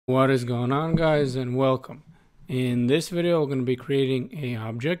What is going on, guys, and welcome. In this video we're going to be creating a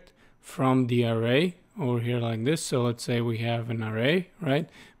object from the array over here like this. So let's say we have an array, right?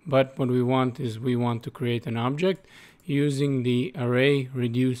 But what we want is we want to create an object using the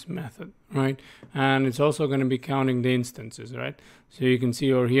array.reduce method, right? And it's also going to be counting the instances, right? So you can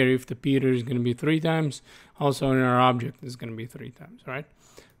see over here if the Peter is going to be 3 times, also in our object is going to be 3 times, right?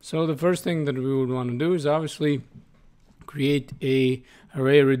 So the first thing that we would want to do is obviously create a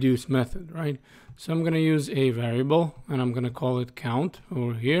array.reduce method, right? So I'm going to use a variable and I'm going to call it count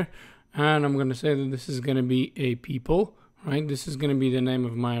over here, and I'm going to say that this is going to be a people, right? This is going to be the name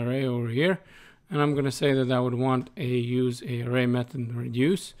of my array over here, and I'm going to say that I would want a use a array method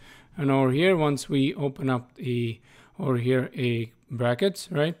reduce. And over here, once we open up the over here a brackets,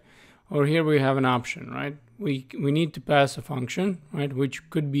 right? Over here we have an option, right? We need to pass a function, right, which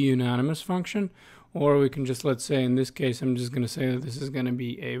could be unanimous function, or we can just, let's say in this case, I'm just going to say that this is going to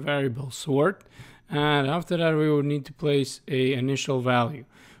be a variable sort, and after that we would need to place a initial value,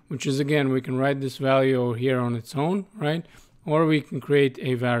 which is, again, we can write this value over here on its own, right, or we can create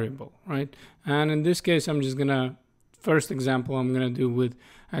a variable, right? And in this case, I'm just gonna, first example I'm gonna do with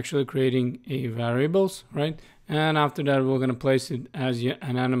actually creating a variables, right? And after that we're gonna place it as an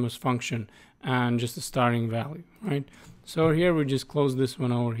anonymous function and just a starting value, right? So here we just close this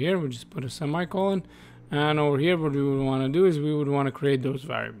one over here, we just put a semicolon, and over here what we would want to do is we would want to create those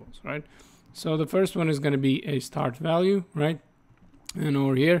variables, right? So the first one is going to be a start value, right? And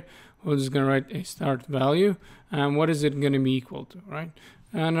over here we're just going to write a start value, and what is it going to be equal to, right?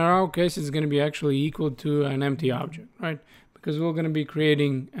 And in our case it's going to be actually equal to an empty object, right? Because we're going to be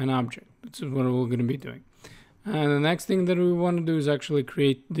creating an object. That's what we're going to be doing. And the next thing that we want to do is actually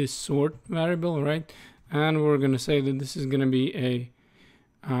create this sort variable, right? And we're going to say that this is going to be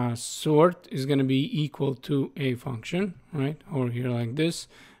a sort is going to be equal to a function, right, over here like this.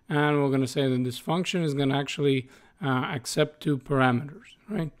 And we're going to say that this function is going to actually accept 2 parameters,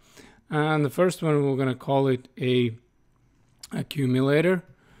 right? And the first one we're going to call it a accumulator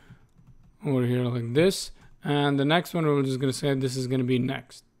over here like this. And the next one we're just going to say this is going to be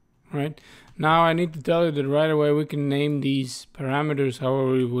next, right? Now I need to tell you that right away we can name these parameters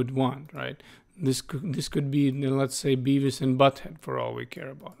however we would want, right? This could be, let's say, Beavis and Butthead for all we care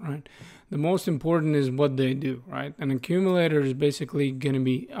about, right? The most important is what they do, right? An accumulator is basically going to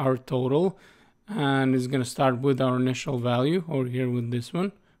be our total, and is going to start with our initial value over here with this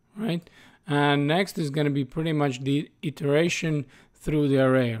one, right? And next is going to be pretty much the iteration through the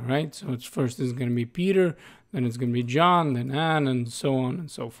array, right? So it's first is going to be Peter, then it's going to be John, then Anne, and so on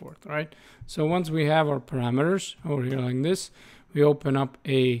and so forth, right? So once we have our parameters over here like this, we open up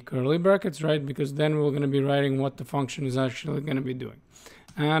a curly brackets, right? Because then we're going to be writing what the function is actually going to be doing.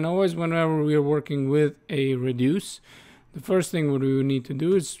 And always whenever we are working with a reduce, the first thing what we would need to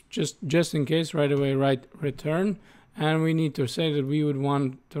do is just in case right away write return, and we need to say that we would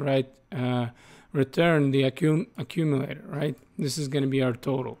want to write return the accumulator, right? This is going to be our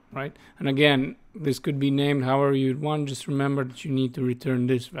total, right? And again, this could be named however you'd want. Just remember that you need to return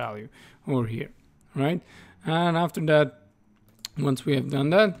this value over here, right? And after that, once we have done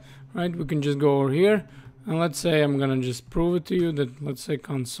that, right, we can just go over here and let's say I'm gonna just prove it to you that, let's say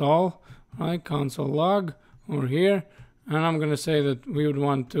console, right, console log over here, and I'm gonna say that we would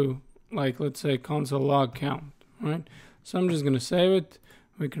want to, like, let's say console log count, right? So I'm just gonna save it,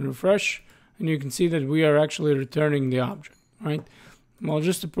 we can refresh, and you can see that we are actually returning the object, right? Well,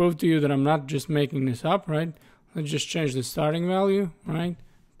 just to prove to you that I'm not just making this up, right, let's just change the starting value, right,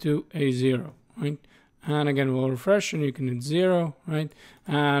 to a 0, right? And again, we'll refresh and you can hit 0, right?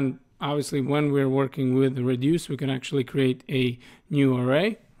 And obviously when we're working with the reduce, we can actually create a new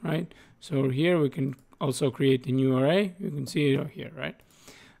array, right? So here we can also create a new array. You can see it over here, right?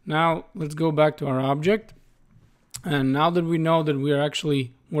 Now let's go back to our object. And now that we know that we are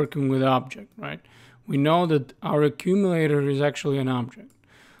actually working with object, right? We know that our accumulator is actually an object.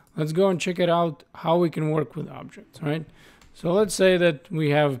 Let's go and check it out how we can work with objects, right? So let's say that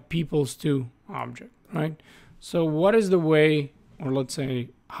we have people's to object, right? So what is the way, or let's say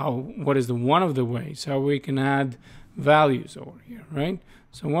what is the one of the ways how we can add values over here, right?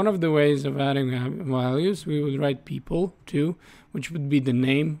 So one of the ways of adding values, we would write people to, which would be the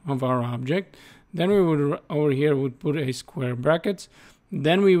name of our object. Then we would over here would put a square brackets.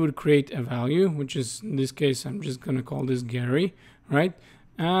 Then we would create a value, which is, in this case, I'm just going to call this Gary, right?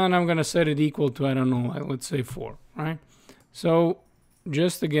 And I'm going to set it equal to, I don't know, let's say 4, right? So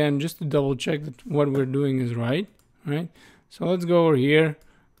just again, just to double check that what we're doing is right? So let's go over here,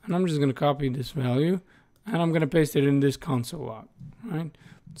 and I'm just going to copy this value, and I'm going to paste it in this console log, right?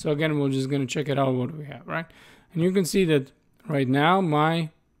 So again, we're just going to check it out what we have, right? And you can see that right now my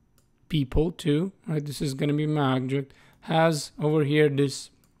people 2, right? This is going to be my object, has over here this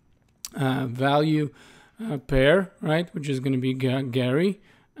value pair, right? Which is going to be Gary,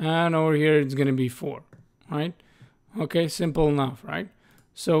 and over here it's going to be 4, right? Okay, simple enough, right?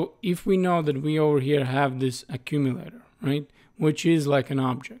 So if we know that we over here have this accumulator, right, which is like an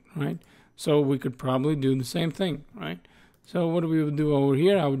object, right? So we could probably do the same thing, right? So what we would do over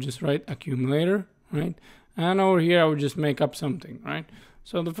here, I would just write accumulator, right? And over here I would just make up something, right?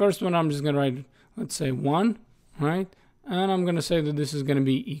 So the first one I'm just going to write, let's say 1, right? And I'm going to say that this is going to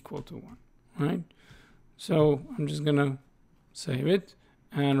be equal to 1, right? So I'm just going to save it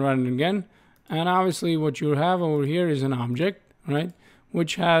and run it again. And obviously what you have over here is an object, right?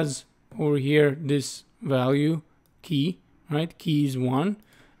 Which has over here this value key, right? Key is 1.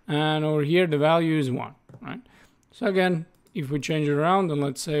 And over here the value is 1, right? So again, if we change it around, and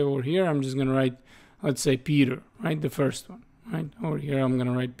let's say over here, I'm just going to write, let's say Peter, right? The first one, right? Over here, I'm going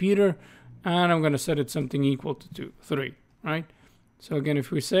to write Peter, and I'm going to set it something equal to 3, right? So again,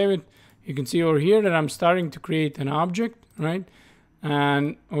 if we save it, you can see over here that I'm starting to create an object, right?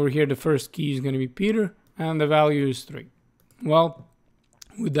 And over here, the first key is going to be Peter, and the value is 3. Well,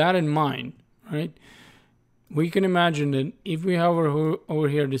 with that in mind, right, we can imagine that if we have over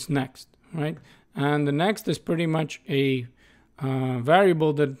here this next, right, and the next is pretty much a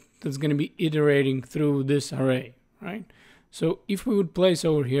variable that's going to be iterating through this array, right? So if we would place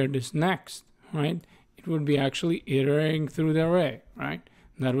over here this next, right, it would be actually iterating through the array, right?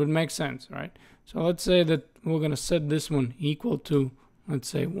 That would make sense, right? So let's say that we're going to set this one equal to, let's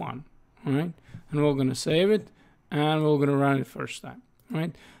say 1, right? And we're going to save it, and we're going to run it first time,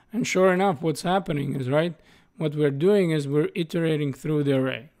 right? And sure enough, what's happening is, right, what we're doing is we're iterating through the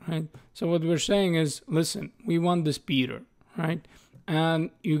array, right? So what we're saying is, listen, we want this Peter, right? And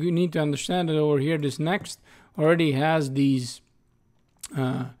you need to understand that over here, this next already has these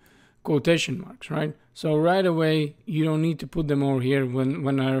quotation marks, right? So right away, you don't need to put them over here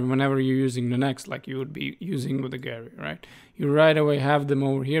whenever you're using the next, like you would be using with the Gary, right? You right away have them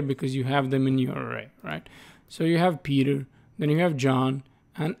over here because you have them in your array, right? So you have Peter, then you have John,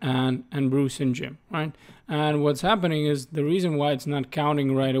 and Anne, and Bruce, and Jim, right? And what's happening is the reason why it's not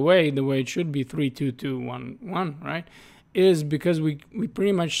counting right away the way it should be 3, 2, 2, 1, 1, right? Is because we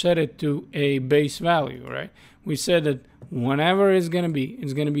pretty much set it to a base value, right? We said that whenever it's going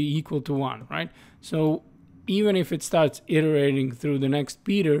to be equal to 1, right? So even if it starts iterating through the next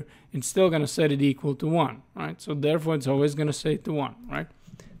Peter, it's still going to set it equal to 1, right? So therefore, it's always going to set it to 1, right?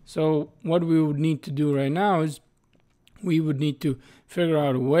 So what we would need to do right now is we would need to figure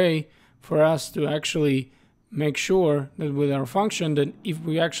out a way for us to actually make sure that with our function that if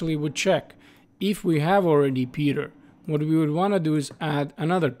we actually would check if we have already Peter, what we would want to do is add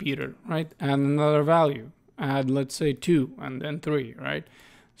another Peter, right? Add another value, add, let's say 2 and then 3, right?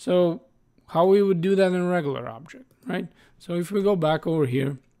 So how we would do that in a regular object, right? So if we go back over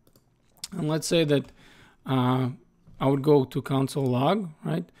here and let's say that I would go to console log,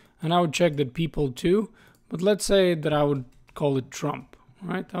 right? And I would check that people 2, but let's say that I would call it Trump,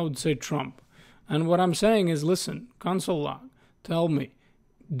 right? I would say Trump. And what I'm saying is, listen, console log, tell me,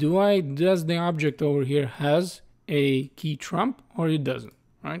 does the object over here has a key Trump or it doesn't,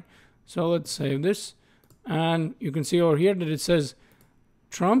 right? So let's save this. And you can see over here that it says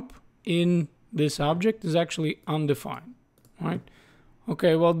Trump in this object is actually undefined, right?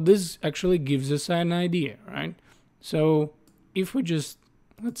 Okay, well, this actually gives us an idea, right? So if we just,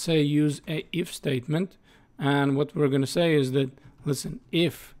 let's say, use a if statement, and what we're going to say is that, listen,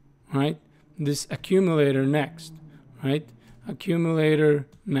 if, right, this accumulator next, right, accumulator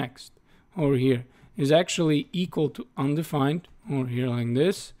next over here is actually equal to undefined, over here like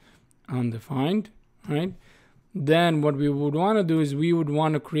this, undefined, right, then what we would want to do is we would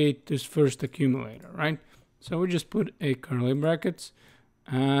want to create this first accumulator, right? So we just put a curly brackets,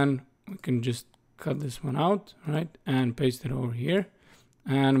 and we can just cut this one out, right, and paste it over here.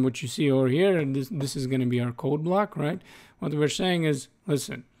 And what you see over here, this is going to be our code block, right? What we're saying is,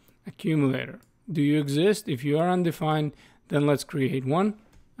 listen, accumulator, do you exist? If you are undefined, then let's create one.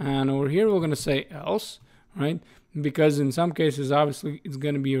 And over here, we're going to say else, right? Because in some cases, obviously, it's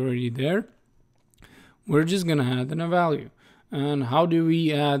going to be already there. We're just going to add in a value. And how do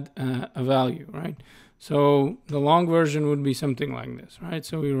we add a value, right? So the long version would be something like this, right?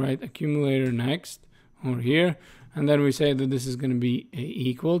 So we write accumulator next over here. And then we say that this is going to be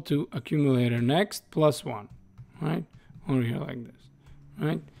equal to accumulator next plus 1, right? Over here like this,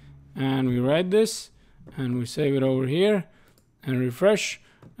 right? And we write this, and we save it over here, and refresh.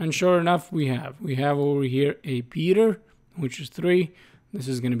 And sure enough, we have over here a Peter, which is 3. This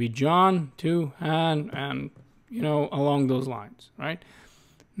is going to be John, 2, and you know, along those lines, right?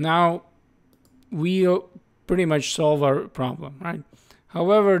 Now we pretty much solve our problem, right?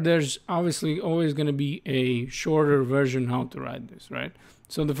 However, there's obviously always going to be a shorter version how to write this, right?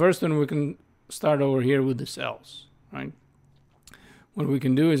 So the first one, we can start over here with this else, right? What we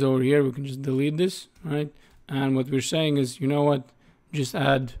can do is over here, we can just delete this, right? And what we're saying is, you know what, just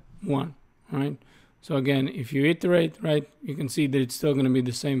add 1, right? So again, if you iterate, right, you can see that it's still going to be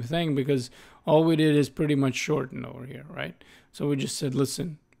the same thing because all we did is pretty much shorten over here, right? So we just said,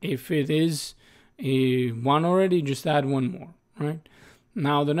 listen, if it is a 1 already, just add 1 more, right?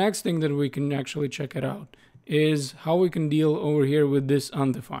 Now, the next thing that we can actually check it out is how we can deal over here with this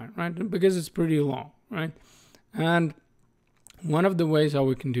undefined, right? Because it's pretty long, right? And one of the ways how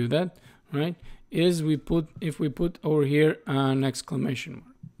we can do that, right, is if we put over here an exclamation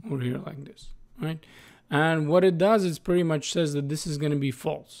mark over here like this, right? And what it does is pretty much says that this is going to be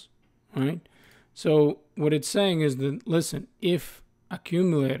false, right? So what it's saying is that, listen, if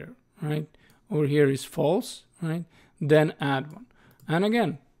accumulator, right, over here is false, right, then add 1. And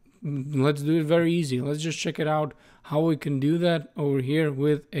again, let's do it very easy. Let's just check it out how we can do that over here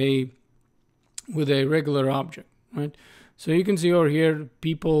with a regular object, right? So you can see over here,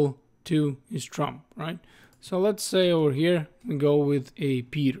 people 2 is Trump, right? So let's say over here, we go with a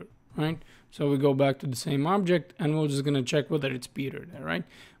Peter, right? So we go back to the same object and we're just going to check whether it's Peter there, right?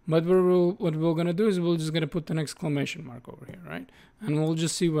 But what we're going to do is we're just going to put an exclamation mark over here, right? And we'll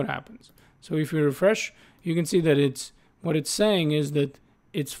just see what happens. So if you refresh, you can see that what it's saying is that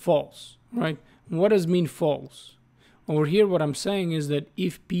it's false, right? What does mean false? Over here, what I'm saying is that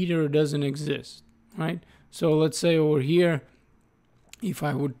if Peter doesn't exist, right? So let's say over here, if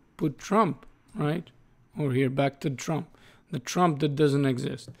I would put Trump, right? Over here, back to Trump, the Trump that doesn't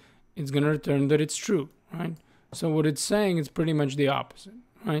exist, it's going to return that it's true, right? So what it's saying is pretty much the opposite,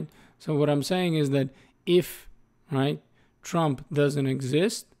 right? So what I'm saying is that if, right, Trump doesn't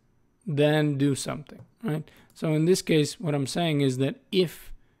exist, then do something, right? So in this case, what I'm saying is that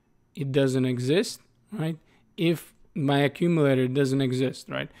if it doesn't exist, right, if my accumulator doesn't exist,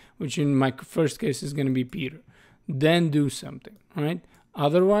 right, which in my first case is going to be Peter, then do something, right?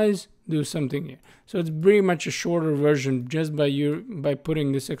 Otherwise, do something here. So it's pretty much a shorter version. Just by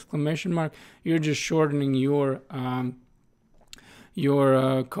putting this exclamation mark, you're just shortening your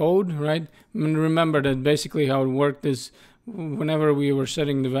code, right? And remember that basically how it worked is whenever we were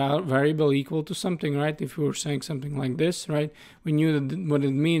setting the variable equal to something, right? If we were saying something like this, right, we knew that what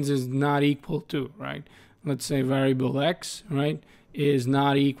it means is not equal to, right? Let's say variable x, right, is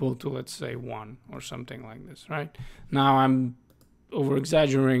not equal to, let's say, 1 or something like this, right? Now I'm over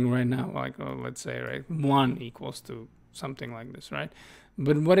exaggerating right now, like let's say, right, 1 equals to something like this, right?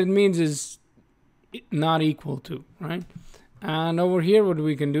 But what it means is not equal to, right? And over here, what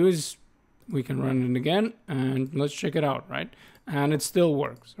we can do is we can run it again and let's check it out, right? And it still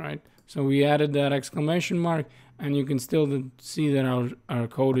works, right? So we added that exclamation mark and you can still see that our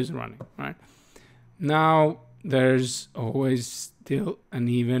code is running, right? Now there's always still an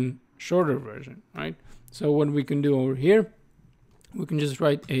even shorter version, right? So what we can do over here, we can just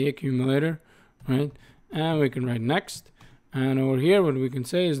write a accumulator, right? And we can write next. And over here, what we can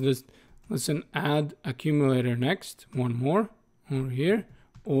say is this, listen, add accumulator next, 1 more over here,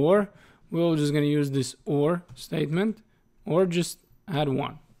 or we're just going to use this or statement, or just add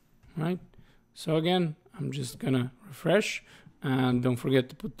 1, right? So again, I'm just going to refresh and don't forget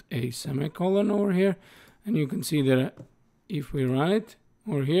to put a semicolon over here. And you can see that if we run it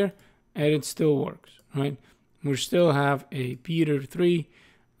over here, and it still works, right? We still have a Peter 3,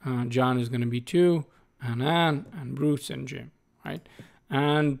 John is going to be 2, and Anne, and Bruce, and Jim, right?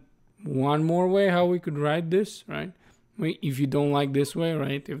 And one more way how we could write this, right? If you don't like this way,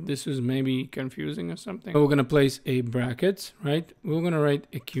 right? If this is maybe confusing or something, we're going to place a bracket, right? We're going to write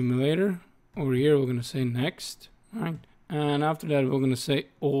accumulator. Over here, we're going to say next, right? And after that, we're going to say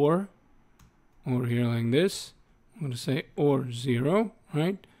or, over here like this. I'm going to say or 0,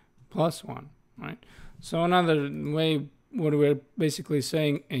 right? Plus 1, right? So another way, what we're basically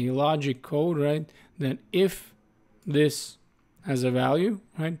saying, a logic code, right? That if this has a value,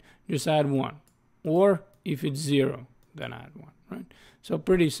 right? Just add 1. Or if it's 0, then add 1, right? So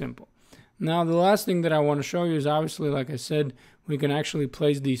pretty simple. Now, the last thing that I want to show you is obviously, like I said, we can actually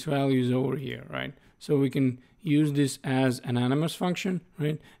place these values over here, right? So we can use this as an anonymous function,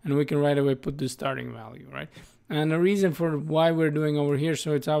 right? And we can right away put the starting value, right? And the reason for why we're doing over here,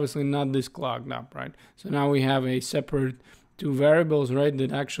 so it's obviously not this clogged up, right? So now we have a separate 2 variables, right,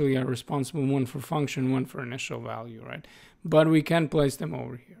 that actually are responsible, one for function, one for initial value, right? But we can place them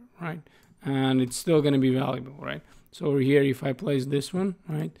over here, right? And it's still going to be valuable, right? So over here, if I place this one,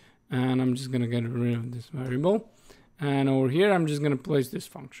 right, and I'm just going to get rid of this variable, And over here, I'm just going to place this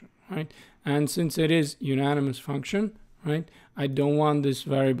function, right? And since it is unanimous function, right, I don't want this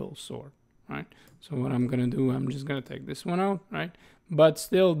variable sort, right? So what I'm going to do, I'm just going to take this one out, right? But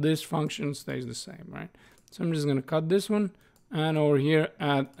still, this function stays the same, right? So I'm just going to cut this one and over here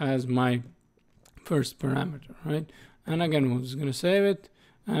add as my first parameter, right? And again, we're just going to save it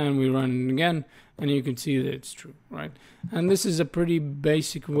and we run it again, and you can see that it's true, right? And this is a pretty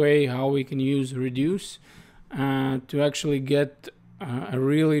basic way how we can use reduce to actually get a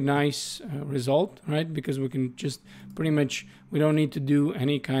really nice result, right? Because we can just pretty much, we don't need to do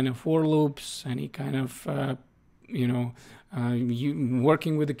any kind of for loops, any kind of, you know,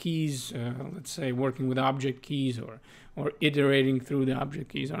 working with the keys, let's say working with object keys or iterating through the object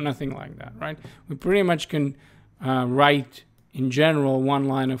keys or nothing like that, right? We pretty much can write in general one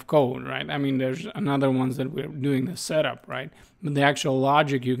line of code, right? I mean, there's another ones that we're doing the setup, right? But the actual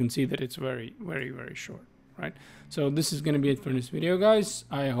logic, you can see that it's very, very, very short, right? So this is going to be it for this video, guys.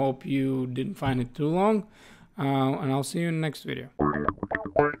 I hope you didn't find it too long, and I'll see you in the next video.